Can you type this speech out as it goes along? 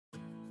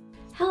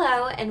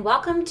Hello and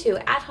welcome to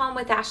At Home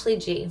with Ashley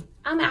G.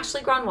 I'm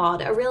Ashley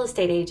Grunwald, a real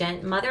estate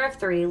agent, mother of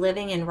three,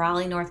 living in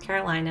Raleigh, North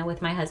Carolina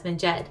with my husband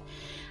Jed.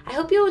 I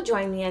hope you will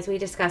join me as we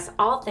discuss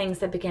all things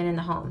that begin in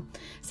the home,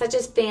 such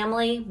as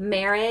family,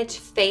 marriage,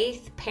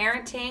 faith,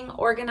 parenting,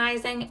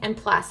 organizing, and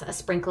plus a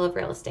sprinkle of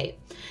real estate.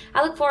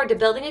 I look forward to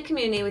building a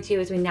community with you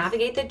as we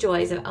navigate the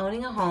joys of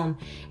owning a home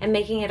and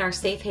making it our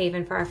safe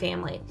haven for our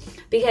family,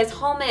 because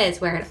home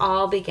is where it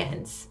all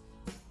begins.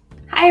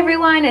 Hi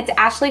everyone, it's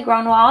Ashley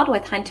Grunwald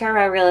with Hunter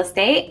Row Real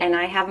Estate, and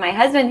I have my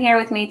husband here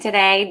with me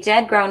today,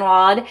 Jed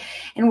Grunwald,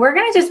 and we're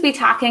going to just be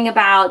talking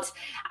about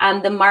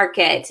the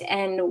market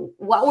and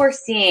what we're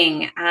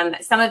seeing.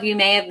 Some of you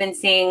may have been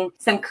seeing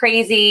some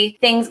crazy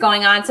things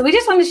going on, so we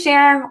just want to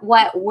share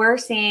what we're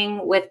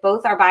seeing with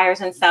both our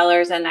buyers and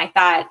sellers, and I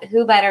thought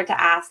who better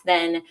to ask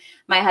than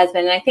my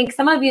husband. And I think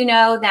some of you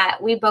know that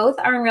we both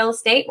are in real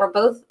estate. We're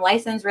both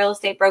licensed real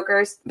estate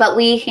brokers, but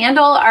we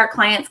handle our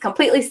clients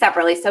completely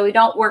separately, so we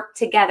don't work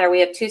together. We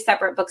have two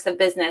separate books of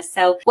business.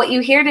 So what you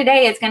hear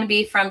today is going to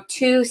be from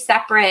two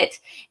separate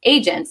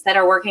agents that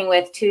are working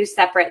with two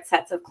separate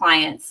sets of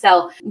clients.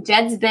 So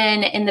Jed's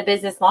been in the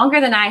business longer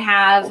than I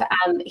have.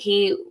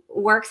 He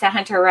works at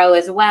Hunter Row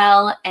as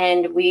well.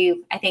 And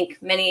I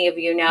think many of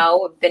you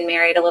know, have been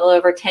married a little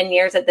over 10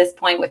 years at this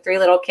point with three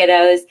little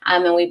kiddos.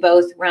 And we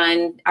both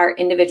run our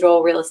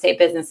individual real estate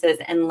businesses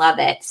and love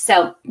it.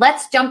 So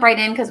let's jump right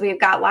in because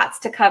we've got lots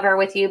to cover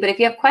with you. But if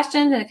you have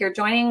questions and if you're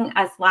joining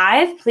us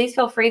live, please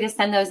feel free to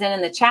send those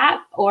in the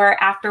chat,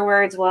 or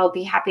afterwards, we'll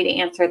be happy to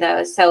answer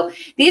those. So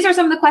these are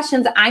some of the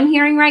questions I'm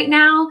hearing right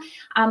now.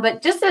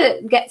 But just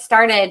to get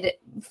started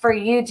for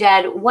you,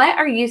 Jed, what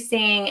are you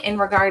seeing in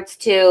regards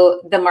to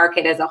the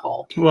market as a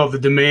whole? Well, the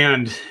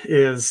demand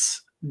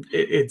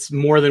it's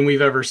more than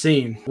we've ever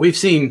seen. We've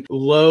seen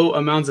low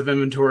amounts of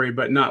inventory,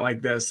 but not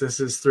like this. This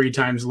is 3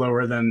 times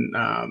lower than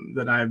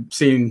I've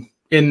seen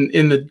in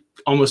the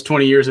almost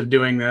 20 years of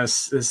doing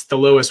this. Is the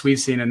lowest we've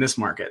seen in this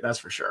market, that's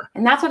for sure.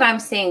 And that's what I'm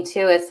seeing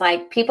too. It's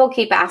like people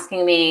keep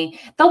asking me,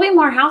 there'll be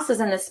more houses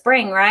in the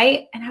spring,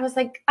 right? And I was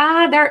like,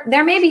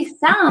 there may be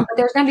some, but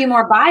there's going to be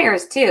more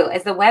buyers too.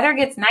 As the weather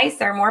gets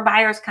nicer, more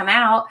buyers come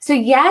out. So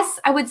yes,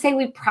 I would say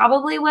we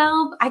probably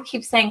will. I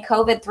keep saying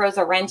COVID throws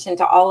a wrench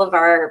into all of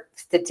our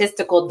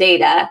statistical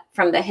data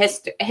from the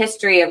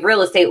history of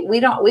real estate.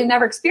 We've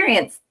never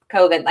experienced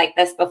COVID like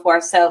this before.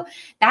 So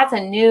that's a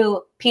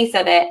new piece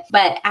of it.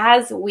 But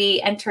as we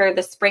enter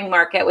the spring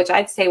market, which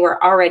I'd say we're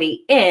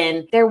already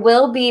in, there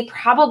will be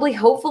probably,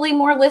 hopefully,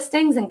 more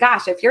listings. And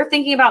gosh, if you're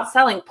thinking about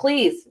selling,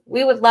 please,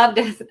 we would love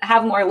to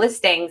have more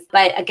listings.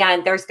 But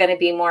again, there's going to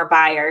be more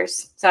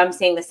buyers. So I'm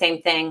seeing the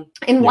same thing.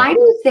 And why do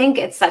you think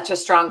it's such a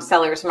strong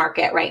seller's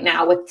market right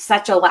now with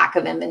such a lack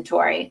of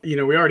inventory? We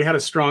already had a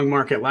strong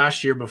market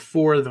last year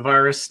before the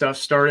virus stuff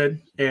started.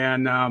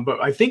 And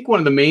but I think one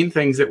of the main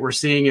things that we're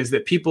seeing is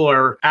that people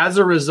are, as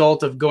a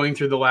result of going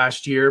through the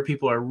last year,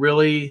 people are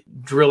really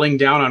drilling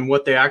down on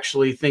what they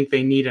actually think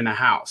they need in a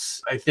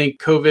house. I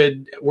think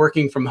COVID,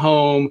 working from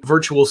home,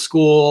 virtual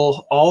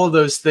school, all of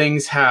those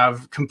things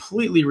have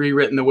completely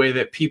rewritten the way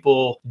that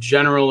people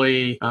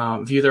generally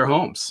view their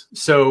homes.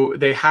 So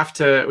we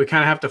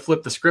kind of have to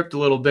flip the script a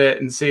little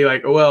bit and say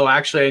like, oh, well,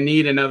 actually, I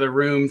need another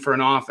room for an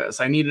office.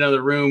 I need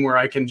another room where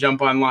I can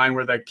jump online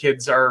where the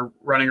kids are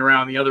running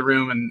around the other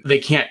room and they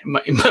can't,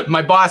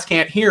 my boss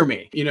can't hear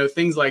me,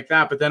 things like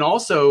that. But then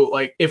also,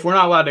 like, if we're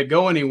not allowed to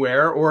go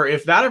anywhere, or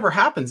if that ever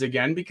happens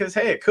again, because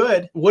hey, it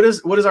could, what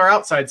does our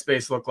outside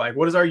space look like?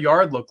 What does our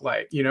yard look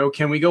like?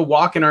 Can we go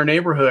walk in our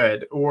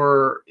neighborhood,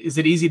 or is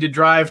it easy to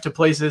drive to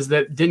places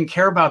that didn't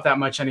care about that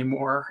much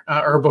anymore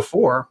or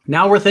before?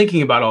 Now we're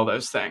thinking about all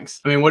those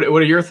things. I mean, what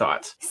are your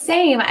thoughts?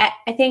 Same.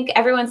 I think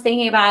everyone's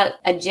thinking about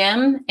a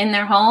gym in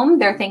their home.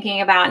 They're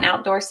thinking about an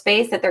outdoor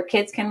space that their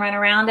kids can run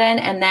around in,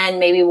 and then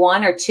maybe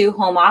 1 or 2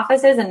 home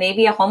offices, and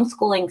maybe a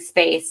homeschooling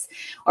space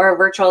or a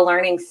virtual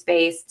learning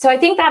space. So I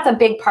think that's a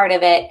big part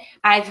of it.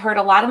 I've heard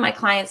a lot of my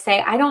clients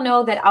say, I don't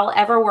know that I'll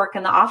ever work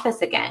in the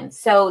office again.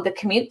 So the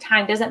commute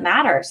time doesn't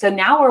matter. So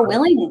now we're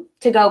willing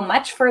to go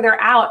much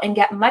further out and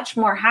get much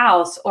more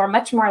house or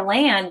much more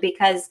land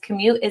because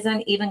commute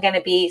isn't even going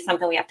to be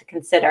something we have to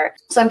consider.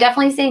 So I'm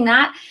definitely seeing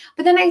that.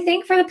 But then I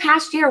think for the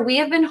past year, we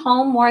have been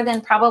home more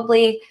than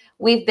probably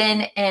we've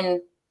been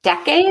in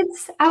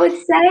decades, I would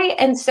say.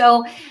 And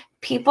so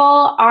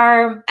people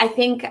are, I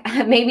think,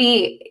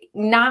 maybe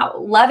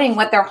not loving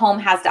what their home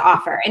has to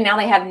offer. And now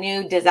they have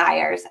new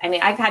desires. I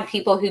mean, I've had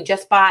people who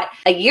just bought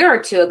a year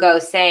or two ago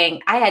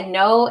saying, I had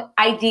no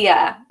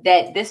idea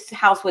that this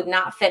house would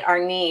not fit our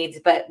needs.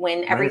 But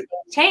when everything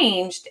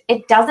changed,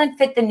 it doesn't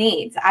fit the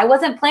needs. I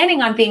wasn't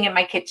planning on being in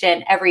my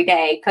kitchen every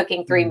day,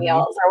 cooking 3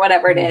 meals or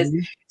whatever it is.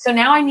 So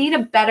now I need a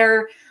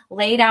better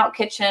laid out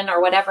kitchen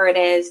or whatever it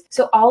is.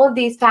 So all of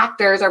these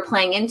factors are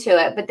playing into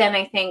it. But then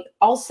I think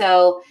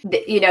also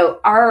that, you know,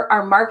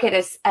 our market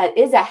is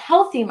a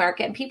healthy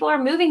market, and people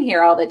are moving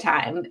here all the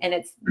time, and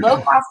it's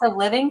low cost of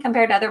living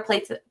compared to other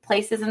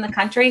places in the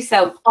country.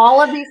 So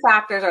all of these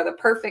factors are the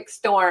perfect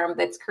storm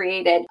that's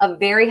created a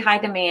very high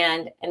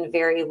demand and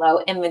very low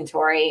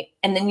inventory.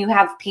 And then you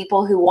have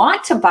people who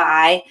want to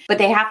buy, but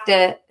they have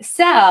to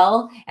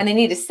sell, and they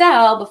need to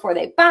sell before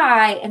they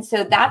buy. And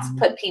so that's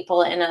put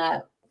people in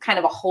a kind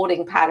of a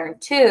holding pattern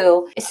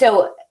too.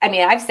 So, I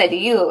mean, I've said to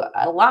you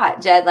a lot,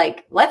 Jed,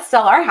 like, let's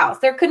sell our house.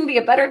 There couldn't be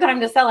a better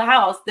time to sell a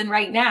house than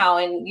right now.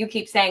 And you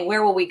keep saying,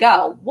 where will we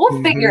go?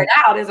 We'll figure it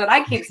out, is what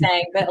I keep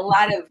saying. But a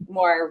lot of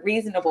more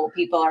reasonable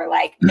people are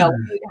like, no,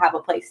 we need to have a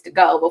place to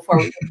go before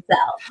we can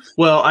sell.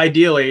 Well,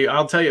 ideally,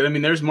 I'll tell you, I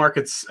mean, there's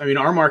markets, I mean,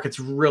 our market's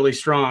really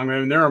strong. I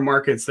mean, there are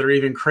markets that are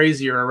even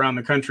crazier around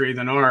the country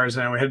than ours.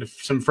 And we had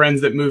some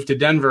friends that moved to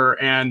Denver,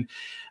 and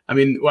I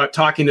mean,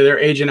 talking to their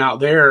agent out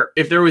there,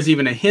 if there was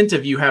even a hint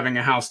of you having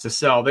a house to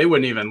sell, they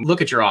wouldn't even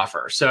look at your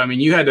offer. So, I mean,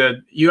 you had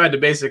to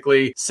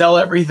basically sell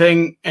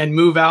everything and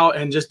move out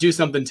and just do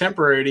something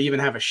temporary to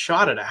even have a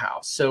shot at a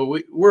house. So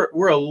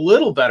we're a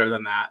little better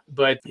than that,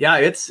 but yeah,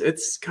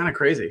 it's kind of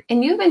crazy.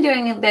 And you've been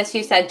doing this,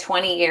 you said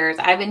 20 years.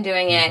 I've been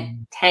doing it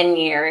 10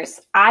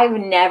 years. I've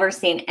never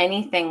seen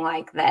anything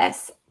like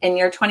this. In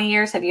your 20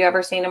 years, have you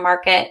ever seen a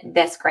market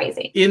this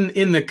crazy?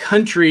 In the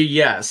country,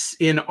 yes.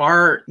 In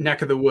our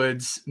neck of the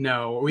woods,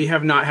 no. We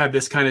have not had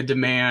this kind of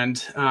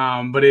demand.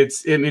 But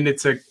it's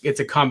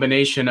a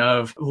combination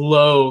of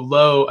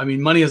low. I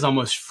mean, money is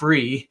almost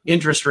free,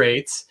 interest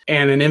rates,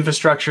 and an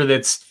infrastructure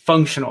that's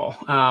functional.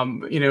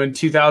 In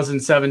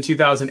 2007,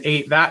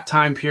 2008, that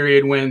time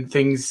period when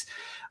things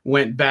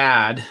went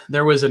bad,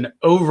 there was an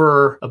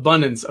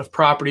overabundance of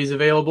properties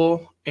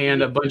available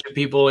and a bunch of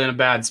people in a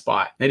bad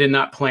spot. They did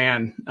not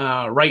plan.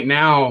 Right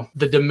now,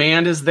 the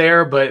demand is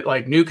there, but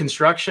like new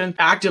construction,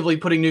 actively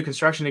putting new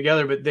construction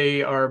together, but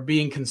they are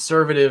being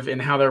conservative in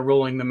how they're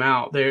rolling them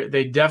out.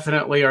 They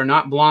definitely are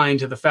not blind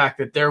to the fact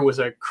that there was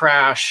a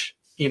crash,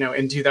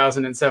 in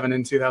 2007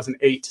 and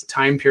 2008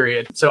 time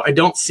period. So I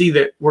don't see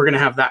that we're going to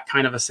have that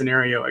kind of a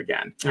scenario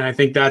again. And I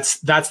think that's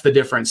the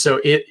difference. So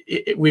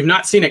we've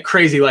not seen it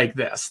crazy like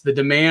this. The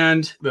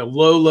demand, the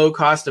low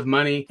cost of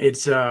money,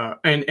 it's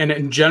and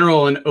in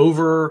general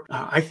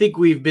I think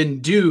we've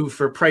been due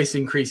for price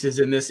increases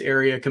in this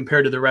area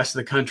compared to the rest of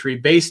the country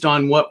based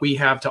on what we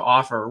have to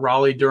offer.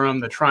 Raleigh,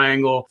 Durham, the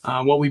Triangle,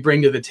 what we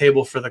bring to the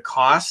table for the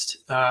cost.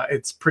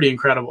 It's pretty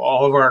incredible.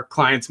 All of our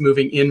clients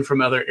moving in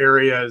from other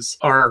areas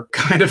are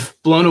kind of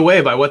blown away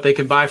by what they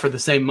can buy for the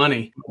same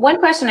money. One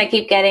question I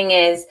keep getting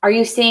is, are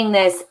you seeing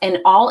this in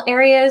all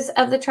areas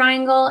of the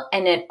Triangle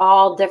and at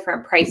all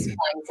different price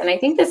points? And I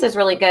think this is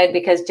really good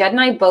because Jed and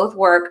I both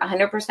work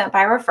 100%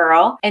 by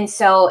referral. And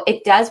so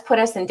it does put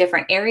us in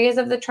different areas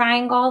of the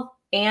Triangle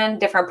and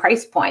different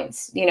price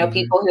points,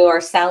 people who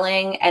are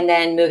selling and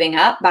then moving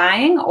up,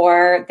 buying,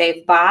 or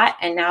they've bought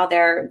and now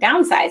they're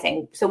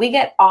downsizing. So we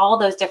get all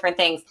those different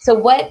things.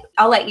 So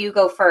I'll let you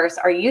go first.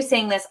 Are you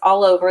seeing this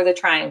all over the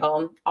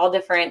Triangle, all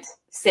different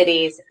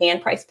cities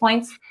and price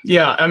points?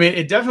 Yeah, I mean,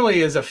 it definitely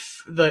is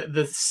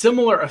the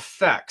similar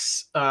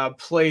effects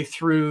play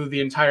through the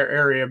entire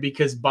area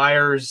because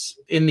buyers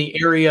in the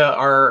area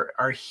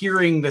are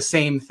hearing the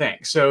same thing.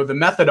 So the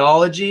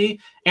methodology,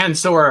 and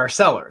so are our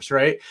sellers,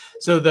 right?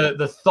 So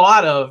the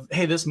thought of,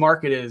 hey, this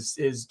market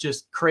is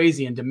just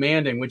crazy and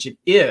demanding, which it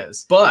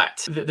is,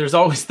 but there's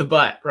always the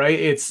but, right?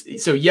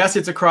 Yes,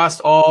 it's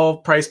across all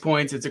price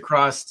points. It's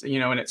across,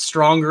 and it's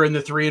stronger in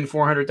the $300,000 and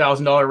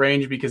 $400,000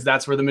 range because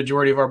that's where the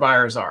majority of our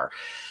buyers are.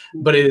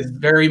 But it is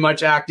very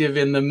much active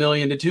in the $1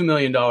 million to $2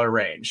 million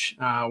range.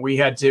 We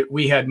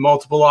had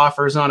multiple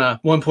offers on a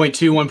 $1.2,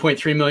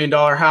 $1.3 million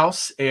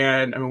house.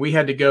 And I mean, we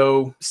had to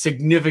go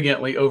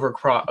significantly over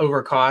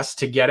cost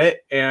to get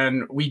it.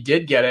 And we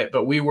did get it,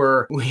 but we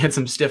had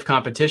some stiff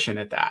competition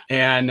at that.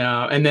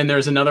 And then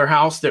there's another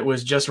house that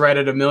was just right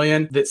at $1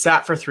 million that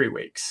sat for 3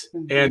 weeks.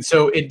 And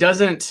so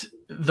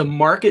the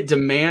market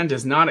demand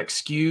does not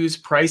excuse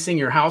pricing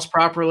your house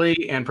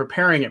properly and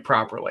preparing it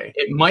properly.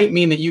 It might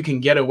mean that you can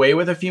get away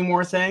with a few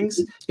more things.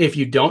 If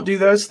you don't do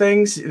those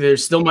things, there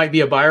still might be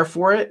a buyer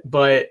for it,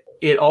 but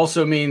it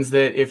also means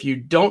that if you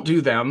don't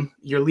do them,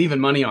 you're leaving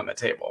money on the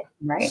table.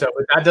 Right. So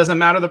that doesn't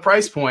matter the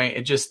price point.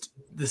 It just,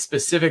 the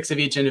specifics of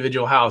each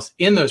individual house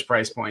in those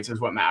price points is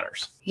what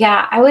matters.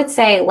 Yeah, I would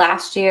say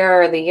last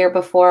year or the year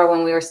before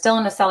when we were still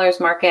in a seller's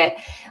market,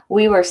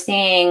 we were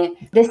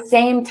seeing the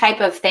same type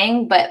of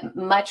thing, but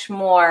much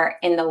more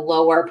in the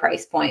lower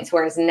price points.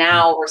 Whereas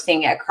now we're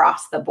seeing it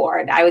across the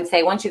board. I would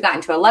say once you got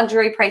into a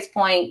luxury price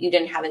point, you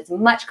didn't have as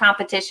much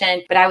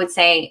competition. But I would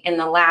say in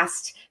the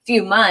last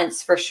few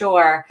months, for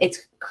sure,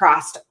 it's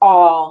crossed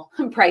all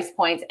price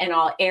points in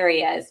all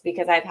areas,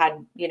 because I've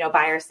had,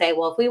 buyers say,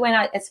 well, if we went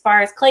out as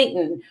far as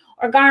Clayton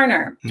or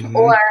Garner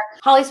or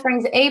Holly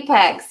Springs,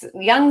 Apex,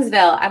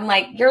 Youngsville, I'm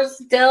like, you're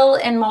still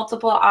in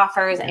multiple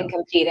offers and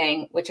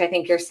competing, which I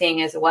think you're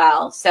seeing as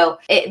well. So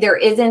there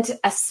isn't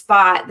a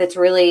spot that's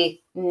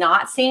really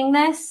not seeing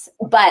this.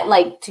 But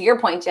like to your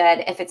point,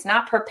 Jed, if it's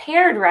not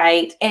prepared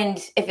right, and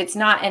if it's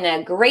not in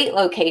a great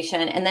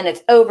location and then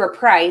it's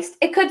overpriced,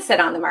 it could sit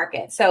on the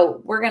market.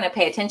 So we're going to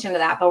pay attention to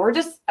that. But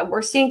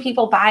we're seeing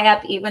people buy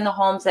up even the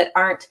homes that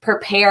aren't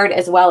prepared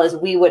as well as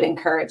we would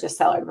encourage a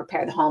seller to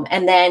prepare the home.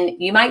 And then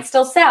you might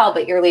still sell,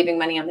 but you're leaving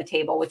money on the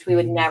table, which we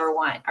would never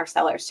want our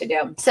sellers to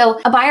do.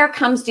 So a buyer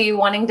comes to you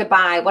wanting to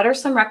buy. What are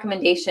some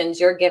recommendations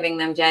you're giving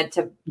them, Jed,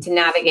 to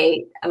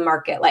navigate a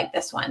market like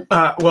this one?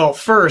 Well,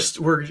 first,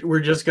 we're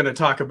just going to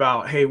talk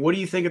about, hey, what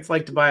do you think it's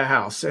like to buy a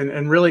house,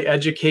 and really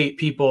educate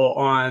people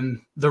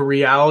on the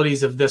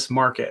realities of this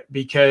market,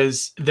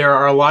 because there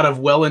are a lot of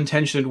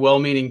well-intentioned,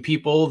 well-meaning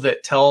people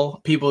that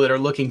tell people that are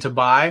looking to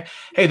buy,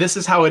 hey, this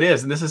is how it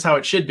is and this is how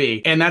it should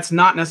be. And that's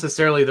not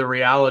necessarily the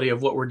reality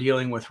of what we're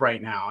dealing with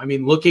right now.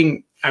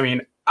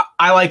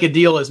 I like a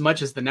deal as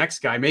much as the next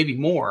guy, maybe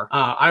more.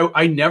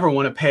 I never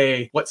want to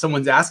pay what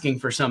someone's asking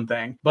for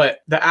something, but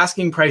the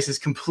asking price is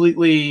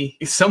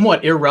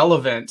somewhat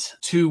irrelevant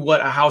to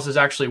what a house is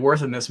actually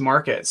worth in this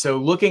market. So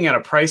looking at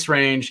a price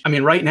range,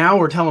 right now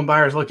we're telling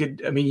buyers,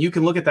 you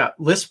can look at that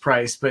list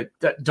price, but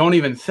don't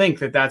even think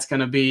that that's going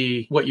to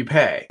be what you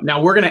pay.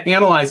 Now we're going to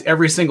analyze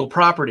every single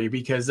property,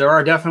 because there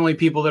are definitely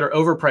people that are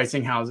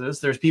overpricing houses.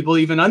 There's people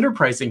even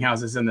underpricing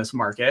houses in this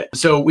market.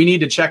 So we need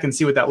to check and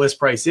see what that list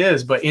price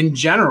is. But in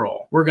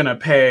general, we're going to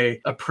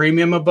pay a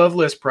premium above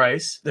list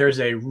price. There's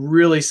a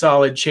really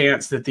solid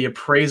chance that the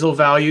appraisal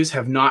values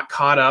have not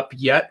caught up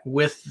yet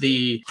with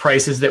the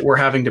prices that we're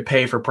having to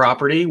pay for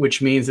property,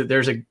 which means that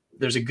there's a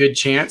good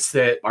chance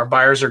that our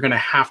buyers are going to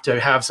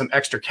have some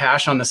extra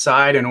cash on the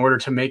side in order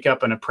to make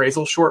up an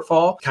appraisal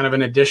shortfall, kind of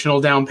an additional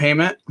down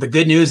payment. The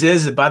good news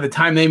is that by the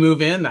time they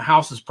move in, the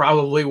house is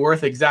probably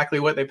worth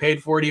exactly what they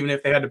paid for it, even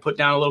if they had to put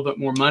down a little bit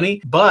more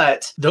money.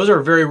 But those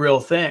are very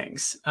real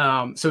things.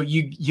 So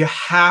you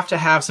have to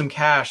have some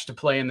cash to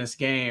play in this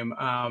game,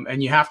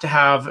 and you have to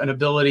have an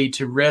ability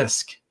to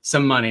risk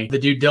some money. The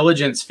due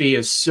diligence fee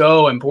is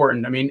so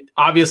important.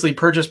 Obviously,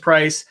 purchase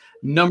price,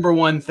 number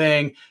one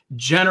thing,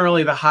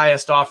 generally the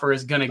highest offer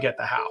is going to get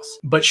the house.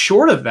 But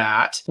short of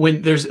that,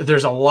 when there's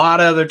a lot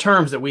of other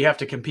terms that we have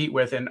to compete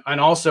with, and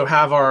also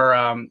have our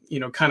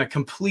kind of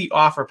complete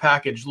offer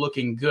package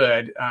looking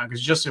good, because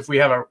just if we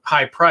have a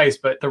high price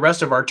but the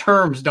rest of our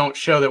terms don't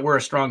show that we're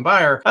a strong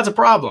buyer, that's a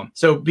problem.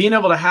 So being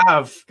able to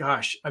have,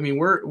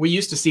 we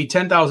used to see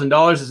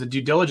 $10,000 as a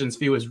due diligence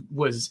fee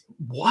was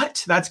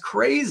what? That's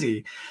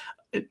crazy.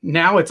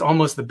 Now it's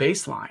almost the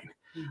baseline.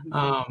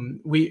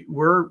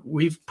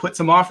 We've put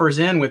some offers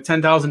in with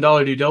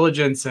 $10,000 due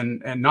diligence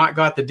and not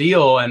got the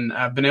deal, and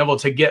I've been able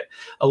to get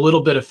a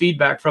little bit of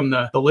feedback from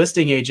the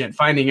listing agent,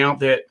 finding out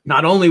that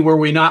not only were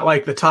we not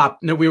like the top,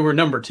 no, we were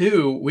number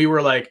 2, we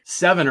were like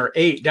 7 or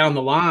 8 down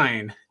the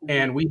line,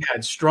 and we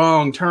had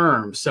strong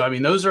terms. So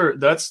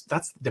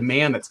that's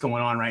demand that's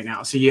going on right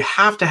now. So you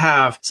have to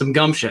have some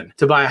gumption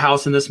to buy a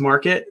house in this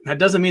market. That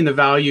doesn't mean the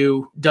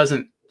value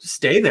doesn't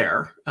stay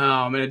there.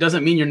 And it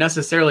doesn't mean you're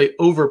necessarily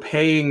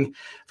overpaying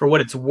for what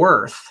it's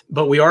worth,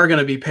 but we are going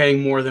to be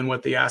paying more than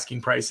what the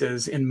asking price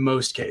is in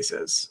most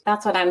cases.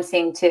 That's what I'm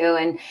seeing too.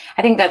 And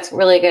I think that's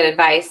really good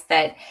advice,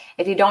 that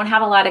if you don't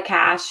have a lot of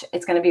cash,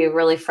 it's going to be a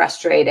really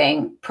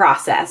frustrating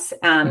process,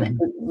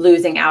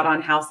 losing out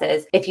on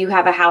houses. If you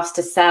have a house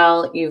to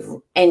sell,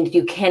 and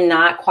you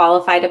cannot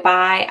qualify to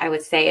buy, I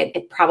would say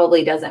it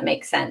probably doesn't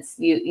make sense.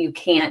 You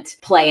can't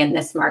play in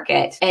this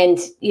market. And,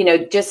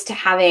 just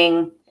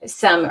having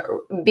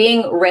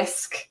being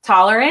risk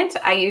tolerant.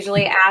 I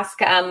usually ask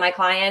my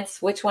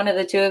clients, which one of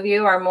the two of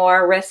you are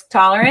more risk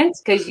tolerant?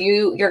 Because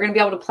you're going to be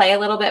able to play a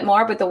little bit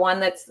more, but the one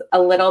that's a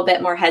little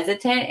bit more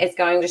hesitant is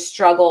going to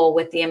struggle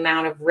with the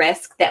amount of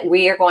risk that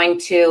we are going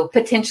to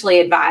potentially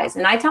advise.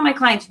 And I tell my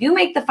clients, you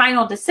make the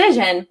final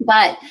decision,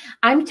 but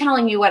I'm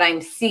telling you what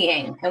I'm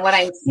seeing. And what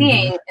I'm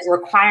seeing is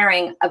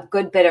requiring a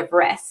good bit of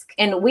risk.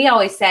 And we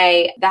always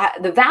say that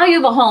the value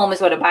of a home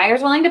is what a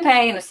buyer's willing to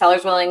pay and a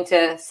seller's willing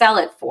to sell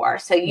it for.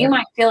 So you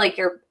might feel like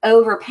you're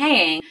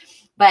overpaying,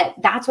 but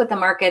that's what the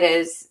market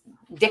is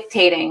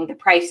dictating the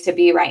price to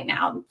be right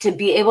now, to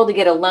be able to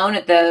get a loan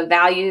at the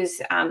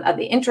values of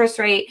the interest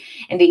rate,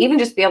 and to even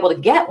just be able to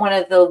get one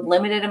of the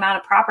limited amount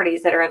of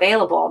properties that are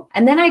available.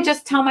 And then I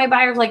just tell my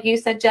buyers, like you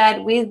said,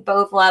 Jed, we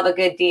both love a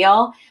good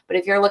deal, but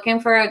if you're looking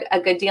for a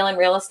good deal in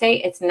real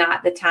estate, it's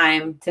not the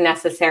time to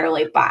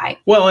necessarily buy.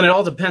 Well, and it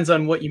all depends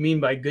on what you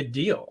mean by good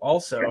deal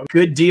also.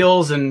 Good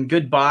deals and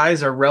good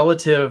buys are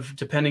relative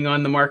depending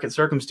on the market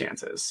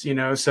circumstances,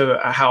 so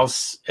a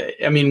house,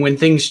 when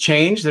things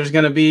change, there's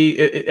going to be,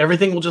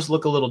 everything will just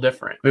look a little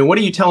different. What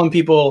are you telling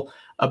people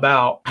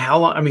about how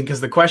long?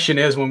 Because the question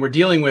is, when we're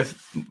dealing with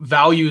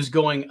values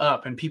going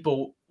up and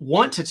people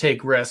want to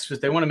take risks, but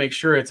they want to make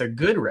sure it's a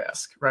good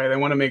risk, right? They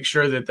want to make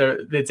sure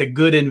that it's a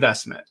good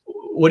investment.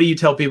 what do you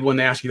tell people when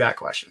they ask you that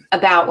question?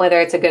 About whether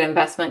it's a good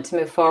investment to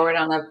move forward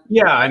on a...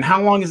 Yeah. And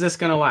how long is this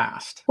going to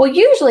last? Well,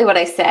 usually what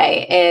I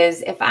say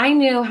is if I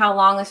knew how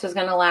long this was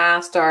going to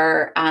last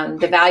or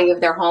the value of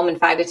their home in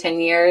 5 to 10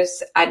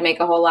 years, I'd make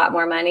a whole lot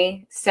more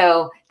money.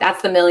 So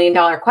that's the $1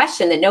 million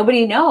question that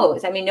nobody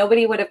knows. I mean,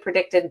 nobody would have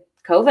predicted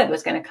COVID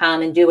was going to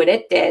come and do what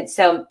it did.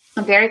 So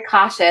I'm very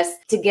cautious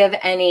to give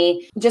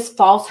any just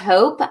false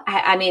hope.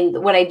 I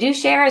mean, what I do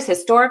share is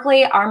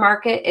historically, our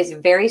market is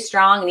very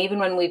strong. And even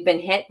when we've been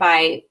hit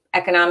by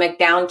economic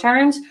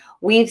downturns,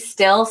 we've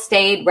still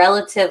stayed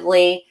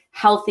relatively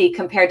healthy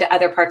compared to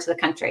other parts of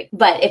the country.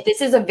 But if this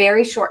is a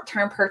very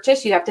short-term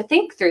purchase, you have to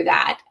think through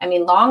that. I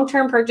mean,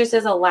 long-term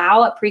purchases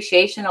allow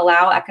appreciation,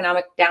 allow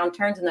economic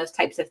downturns and those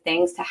types of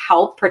things to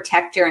help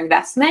protect your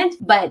investment.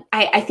 But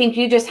I think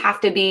you just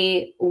have to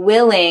be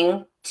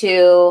willing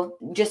to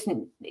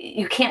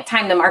you can't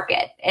time the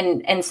market.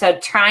 And so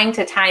trying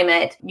to time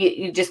it,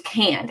 you just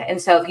can't.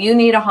 And so if you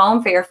need a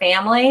home for your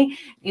family,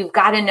 you've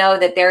got to know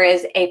that there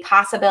is a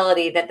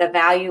possibility that the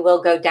value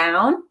will go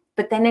down,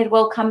 but then it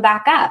will come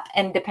back up.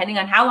 And depending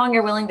on how long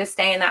you're willing to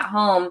stay in that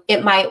home,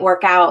 it might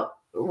work out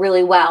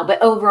really well.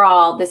 But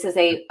overall, this is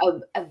a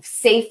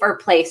safer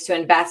place to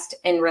invest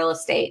in real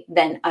estate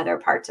than other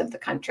parts of the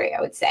country, I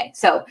would say.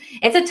 So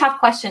it's a tough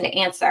question to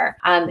answer.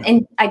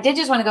 And I did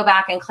just want to go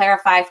back and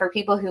clarify for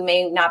people who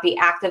may not be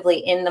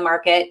actively in the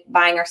market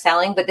buying or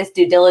selling, but this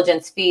due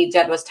diligence fee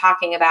Jed was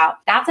talking about,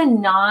 that's a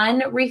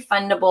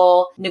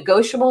non-refundable,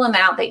 negotiable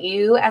amount that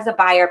you as a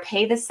buyer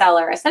pay the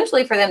seller,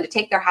 essentially for them to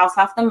take their house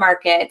off the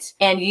market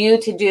and you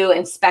to do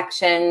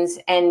inspections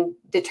and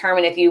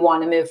determine if you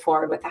want to move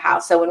forward with the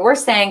house. So when we're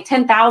saying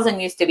 10,000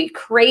 used to be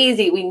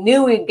crazy, we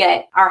knew we'd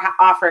get our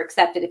offer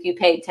accepted if you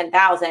paid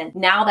 10,000.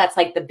 Now that's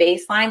like the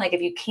baseline. Like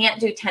if you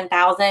can't do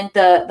 10,000,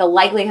 the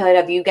likelihood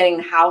of you getting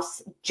the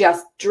house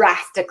just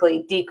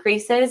drastically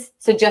decreases.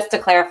 So just to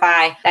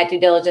clarify that due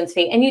diligence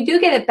fee, and you do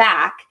get it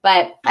back,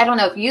 but I don't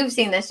know if you've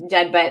seen this,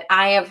 Jed, but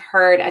I have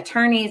heard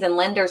attorneys and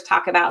lenders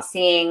talk about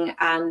seeing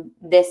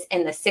this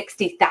in the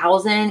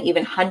 $60,000,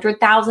 even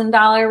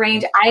 $100,000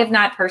 range. I have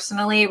not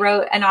personally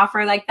wrote an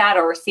offer like that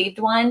or received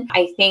one.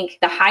 I think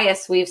the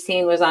highest we've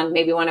seen was on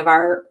maybe one of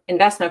our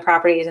investment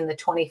properties in the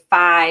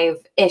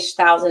 25-ish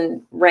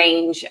thousand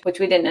range, which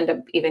we didn't end up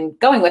even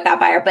going with that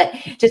buyer, but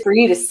just for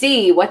you to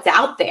see what's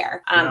out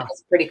there,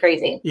 it's pretty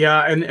crazy.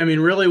 Yeah. And I mean,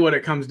 really what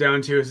it comes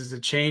down to is a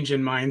change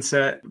in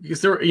mindset,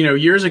 because there,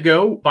 years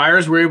ago,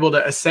 buyers were able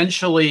to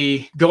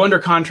essentially go under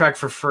contract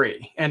for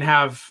free and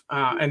have,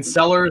 and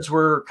sellers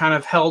were kind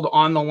of held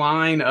on the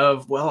line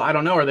of, well, I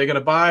don't know, are they going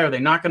to buy? Are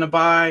they not going to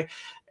buy?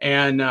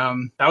 And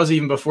that was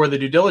even before the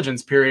due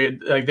diligence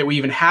period, like that we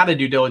even had a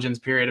due diligence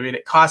period. I mean,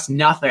 it costs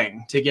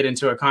nothing to get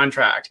into a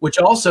contract, which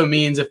also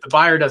means if the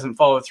buyer doesn't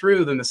follow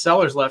through, then the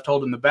seller's left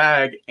holding the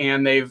bag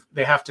and they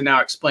have to now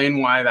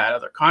explain why that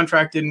other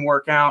contract didn't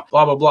work out,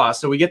 blah, blah, blah.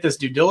 So we get this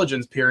due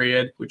diligence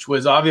period, which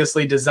was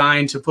obviously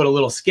designed to put a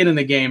little skin in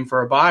the game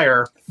for a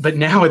buyer, but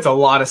now it's a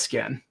lot of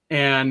skin.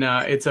 And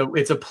it's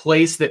a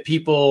place that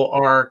people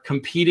are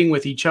competing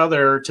with each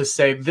other to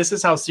say, this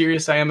is how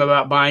serious I am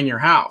about buying your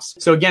house.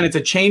 So again, it's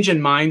a change in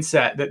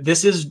mindset that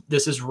this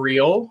is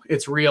real,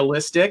 it's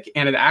realistic,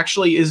 and it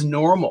actually is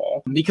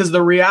normal. Because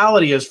the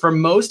reality is, for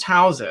most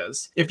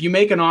houses, if you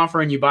make an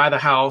offer and you buy the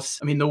house,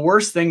 I mean, the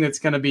worst thing that's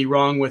going to be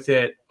wrong with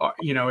it,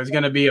 is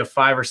going to be a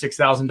 $5,000 or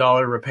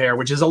 $6,000 repair,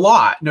 which is a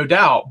lot, no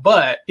doubt.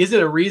 But is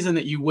it a reason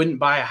that you wouldn't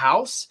buy a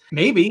house?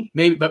 Maybe,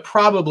 but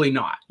probably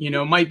not.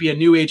 It might be a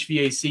new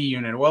HVAC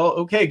unit. Well,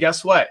 okay,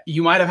 guess what?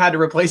 You might have had to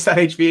replace that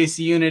HVAC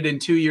unit in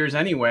 2 years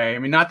anyway. I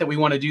mean, not that we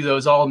want to do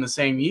those all in the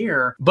same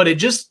year, but it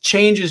just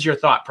changes your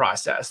thought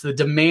process, the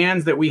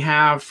demands that we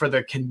have for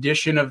the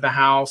condition of the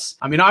house.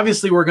 I mean,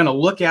 obviously, we're going to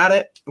look at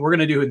it. We're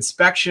going to do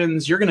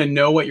inspections. You're going to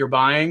know what you're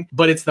buying,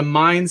 but it's the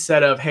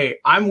mindset of, hey,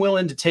 I'm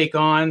willing to take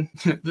on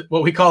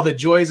what we call the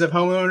joys of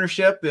home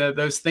ownership,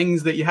 those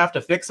things that you have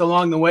to fix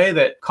along the way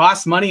that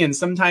cost money and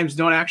sometimes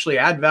don't actually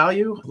add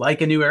value,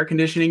 like a new air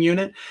conditioning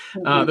unit.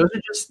 Those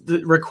are just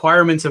the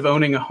requirements of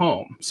owning a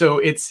home. So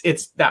it's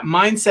that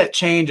mindset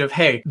change of,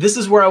 hey, this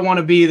is where I want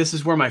to be. This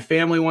is where my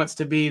family wants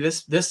to be.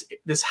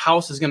 This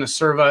house is going to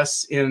serve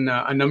us in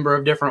a number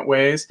of different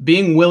ways.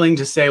 Being willing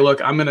to say, look,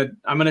 I'm going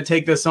to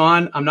take this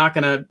on. I'm not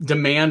going to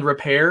demand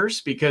repairs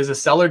because a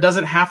seller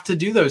doesn't have to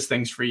do those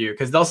things for you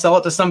because they'll sell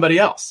it to somebody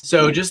else.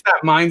 So just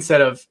that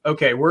mindset of,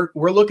 okay, we're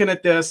looking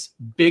at this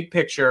big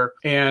picture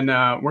and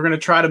we're going to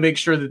try to make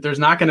sure that there's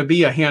not going to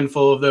be a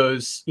handful of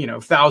those,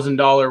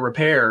 $1,000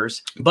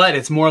 repairs, but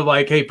it's more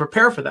like, hey,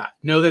 prepare for that.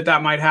 Know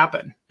that might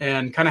happen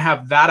and kind of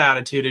have that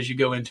attitude as you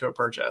go into a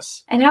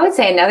purchase. And I would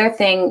say another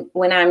thing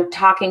when I'm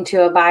talking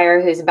to a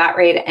buyer who's about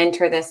ready to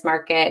enter this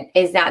market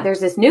is that there's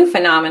this new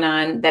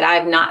phenomenon that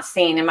I've not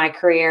seen in my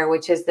career,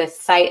 which is the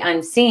sight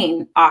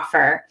unseen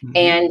offer. Mm-hmm.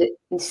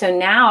 And so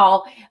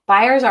now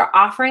buyers are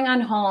offering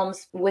on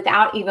homes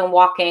without even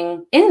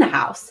walking in the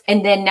house.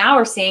 And then now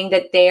we're seeing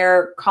that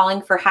they're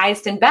calling for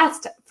highest and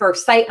best for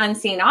sight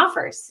unseen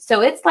offers.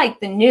 So it's like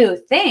the new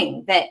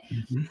thing that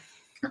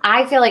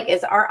I feel like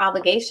it's our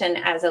obligation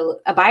as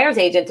a buyer's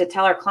agent to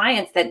tell our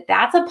clients that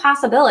that's a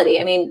possibility.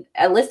 I mean,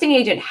 a listing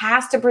agent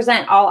has to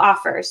present all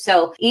offers.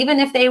 So even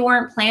if they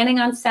weren't planning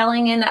on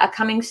selling in a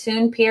coming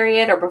soon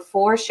period or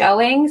before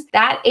showings,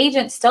 that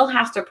agent still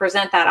has to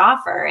present that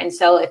offer. And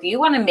so if you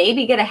want to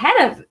maybe get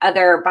ahead of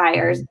other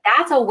buyers,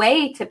 that's a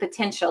way to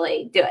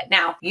potentially do it.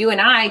 Now, you and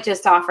I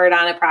just offered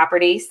on a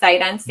property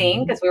sight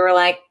unseen because we were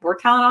like, we're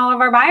telling all of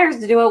our buyers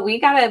to do what we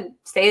got to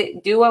say,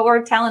 do what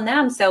we're telling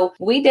them. So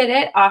we did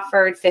it,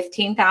 offered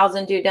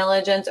 15,000 due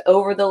diligence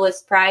over the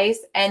list price.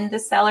 And the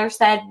seller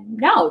said,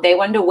 no, they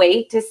wanted to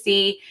wait to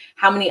see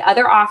how many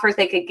other offers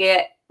they could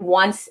get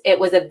once it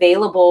was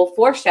available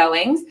for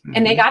showings.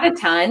 And they got a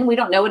ton. We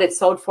don't know what it's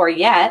sold for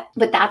yet,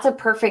 but that's a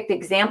perfect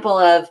example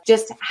of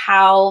just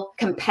how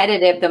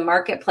competitive the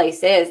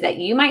marketplace is, that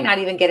you might not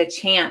even get a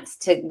chance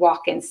to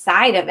walk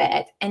inside of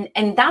it.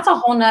 And that's a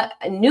whole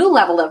new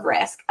level of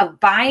risk of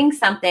buying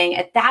something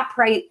at that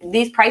price,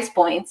 these price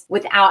points,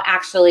 without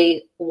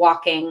actually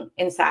walking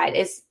inside.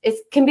 It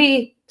can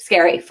be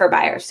scary for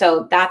buyers.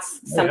 So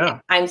that's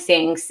something I'm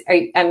seeing.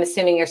 I'm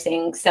assuming you're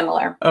seeing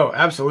similar. Oh,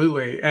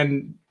 absolutely.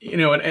 And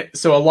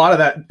so a lot of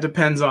that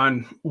depends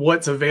on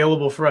what's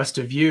available for us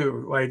to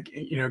view. Like,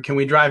 can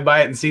we drive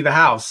by it and see the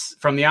house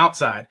from the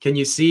outside? Can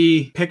you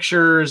see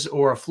pictures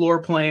or a floor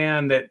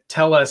plan that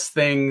tell us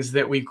things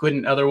that we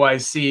couldn't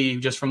otherwise see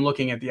just from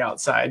looking at the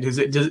outside?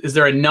 Is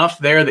there enough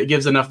there that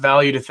gives enough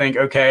value to think,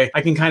 okay, I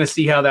can kind of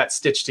see how that's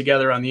stitched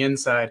together on the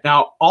inside?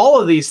 Now,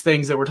 all of these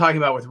things that we're talking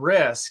about with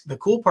risk, the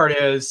cool part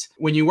is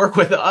when you work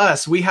with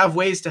us, we have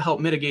ways to help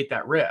mitigate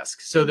that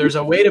risk. So there's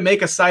a way to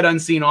make a sight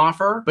unseen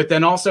offer, but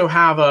then also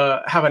have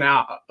a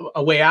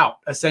way out,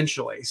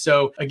 essentially.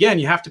 So again,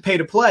 you have to pay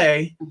to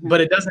play,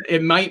 but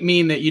it might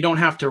mean that you don't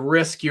have to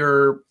risk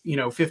your,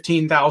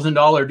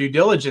 $15,000 due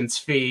diligence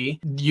fee.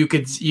 We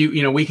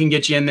can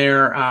get you in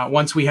there.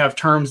 Once we have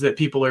terms that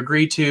people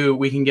agree to,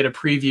 we can get a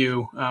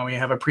preview. We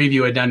have a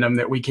preview addendum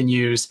that we can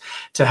use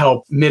to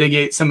help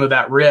mitigate some of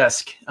that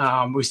risk.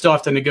 We still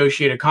have to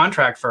negotiate a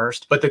contract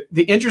first, but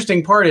the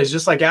interesting part is,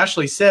 just like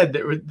Ashley said,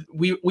 that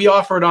we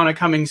offered on a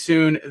coming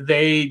soon.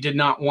 They did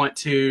not want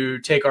to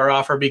take our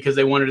offer because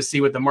they wanted to see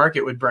what the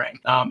market would bring.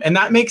 And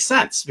that makes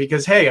sense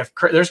because, hey, if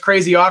there's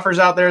crazy offers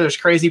out there, there's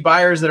crazy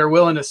buyers that are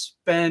willing to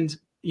spend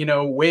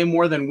way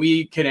more than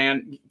we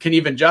can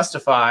even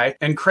justify.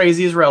 And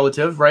crazy is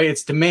relative, right?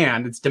 It's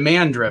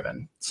demand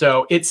driven.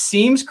 So it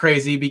seems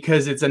crazy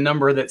because it's a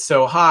number that's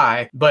so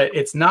high, but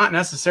it's not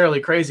necessarily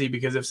crazy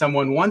because if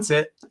someone wants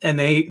it and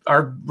they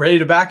are ready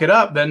to back it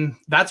up, then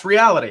that's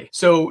reality.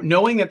 So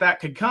knowing that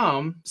could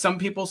come, some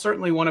people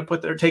certainly want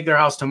to take their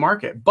house to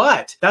market,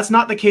 but that's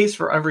not the case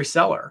for every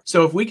seller.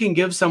 So if we can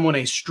give someone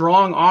a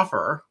strong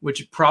offer,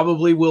 which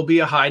probably will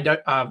be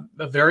a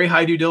very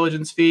high due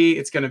diligence fee,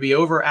 it's going to be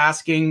over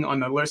asking on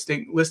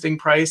the listing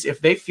price. If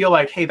they feel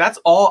like, hey, that's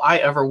all I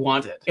ever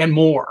wanted and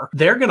more,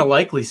 they're going to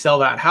likely sell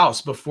that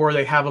house before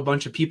they have a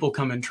bunch of people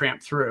come and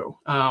tramp through.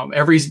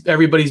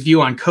 Everybody's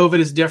view on COVID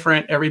is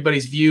different.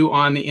 Everybody's view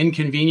on the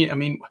inconvenient. I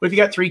mean, what if you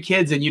got 3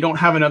 kids and you don't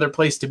have another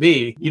place to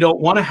be? You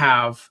don't want to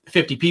have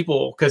 50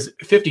 people, because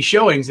 50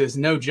 showings is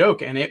no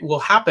joke, and it will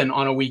happen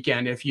on a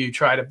weekend if you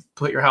try to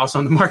put your house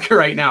on the market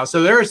right now.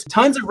 So there's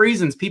tons of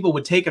reasons people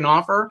would take an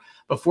offer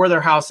before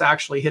their house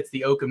actually hits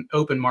the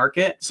open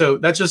market. So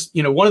that's just,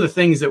 one of the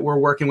things that we're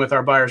working with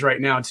our buyers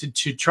right now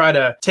to try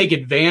to take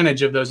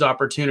advantage of those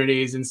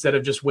opportunities instead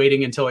of just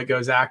waiting until it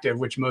goes active,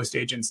 which most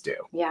agents do.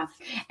 Yeah.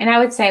 And I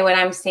would say what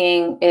I'm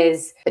seeing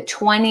is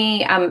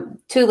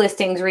 2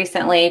 listings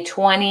recently,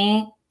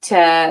 20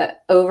 to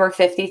over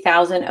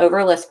 50,000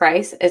 over list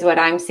price is what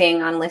I'm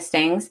seeing on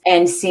listings,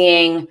 and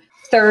seeing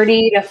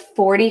 30 to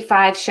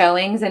 45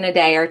 showings in a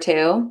day or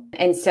two.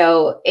 And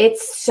so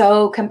it's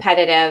so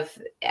competitive.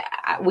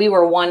 We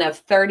were one of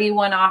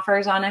 31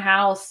 offers on a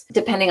house,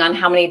 depending on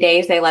how many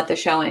days they let the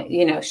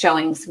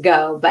showings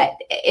go. But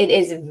it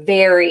is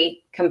very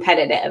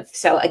competitive.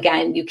 So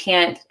again, you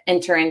can't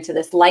enter into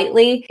this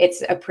lightly.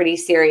 It's a pretty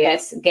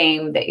serious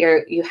game that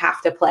you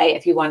have to play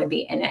if you want to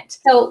be in it.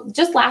 So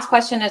just last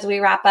question as we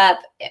wrap up,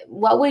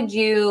 what would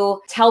you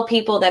tell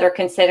people that are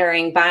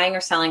considering buying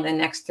or selling the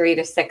next 3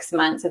 to 6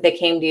 months if they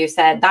came to you,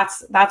 said,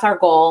 that's our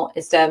goal,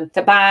 is to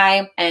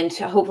buy and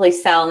to hopefully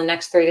sell in the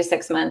next 3 to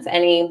 6 months?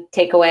 Any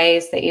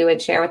takeaways that you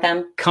would share with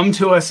them? Come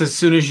to us as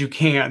soon as you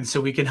can so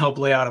we can help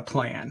lay out a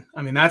plan.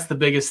 I mean, that's the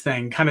biggest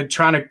thing, kind of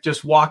trying to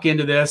just walk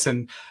into this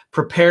and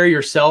prepare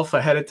yourself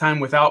ahead of time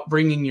without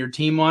bringing your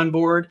team on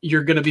board.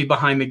 You're going to be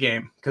behind the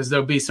game because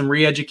there'll be some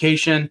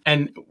re-education.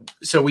 And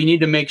so we need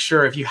to make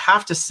sure, if you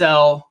have to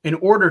sell in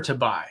order to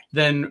buy,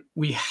 then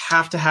we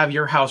have to have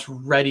your house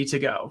ready to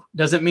go.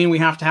 Doesn't mean we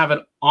have to have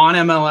it on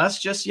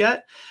MLS just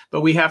yet,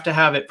 but we have to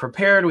have it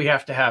prepared. We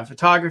have to have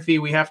photography.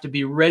 We have to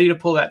be ready to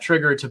pull that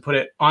trigger to put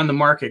it on the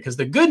market. Because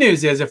the good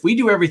news is if we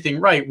do everything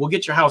right, we'll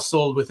get your house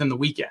sold within the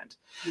weekend.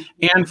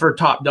 And for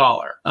top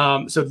dollar.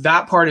 So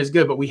that part is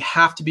good, but we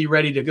have to be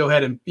ready to go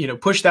ahead and,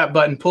 push that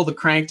button, pull the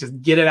crank to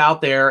get it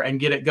out there and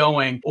get it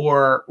going,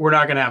 or we're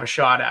not going to have a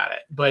shot at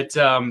it. But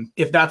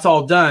if that's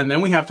all done,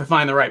 then we have to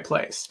find the right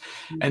place.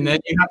 And then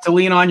you have to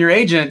lean on your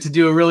agent to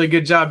do a really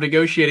good job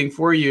negotiating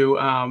for you,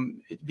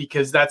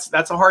 because that's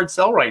a hard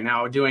sell right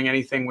now, doing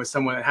anything with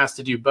someone that has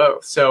to do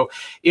both. So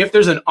if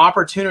there's an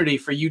opportunity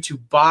for you to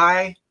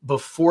buy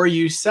before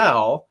you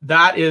sell,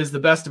 that is the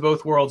best of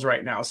both worlds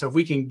right now. So if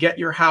we can get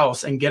your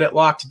house and get it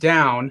locked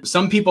down,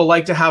 some people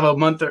like to have a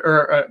month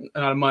or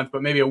not a month,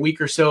 but maybe a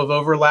week or so of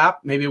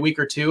overlap, maybe a week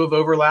or two of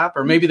overlap,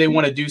 or maybe they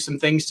want to do some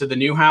things to the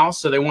new house.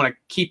 So they want to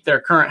keep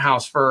their current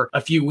house for a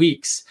few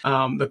weeks.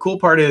 The cool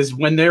part is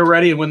when they're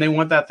ready and when they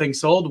want that thing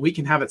sold, we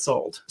can have it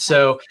sold.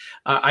 So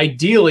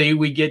ideally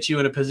we get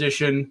you in a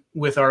position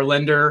with our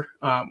lender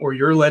or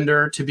your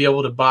lender to be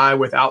able to buy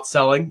without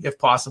selling if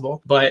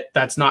possible, but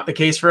that's not the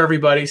case for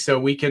everybody. So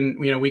we can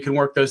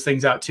work those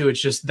things out too.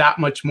 It's just that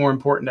much more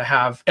important to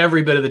have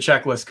every bit of the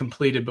checklist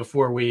completed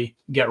before we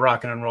get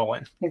rocking and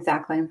rolling.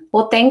 Exactly.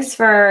 Well, thanks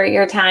for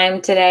your time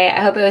today.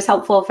 I hope it was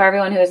helpful for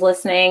everyone who is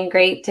listening.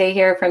 Great to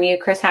hear from you,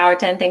 Chris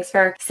Howerton. Thanks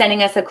for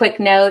sending us a quick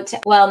note.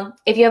 Well,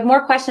 if you have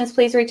more questions,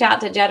 please reach out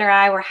to Jed or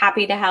I. We're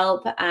happy to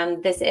help.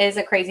 This is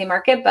a crazy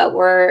market, but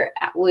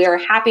we are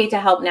happy to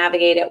help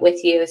navigate it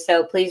with you.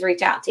 So please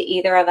reach out to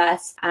either of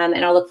us.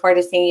 And I'll look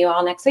forward to seeing you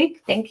all next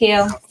week. Thank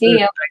you. See you.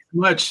 Thanks so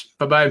much.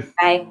 Bye-bye.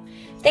 Bye.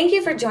 Thank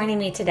you for joining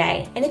me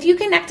today. And if you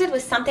connected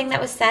with something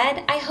that was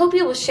said, I hope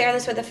you will share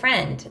this with a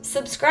friend,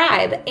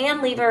 subscribe,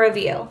 and leave a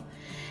review.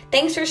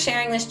 Thanks for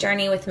sharing this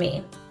journey with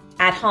me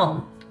at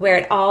home, where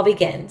it all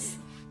begins.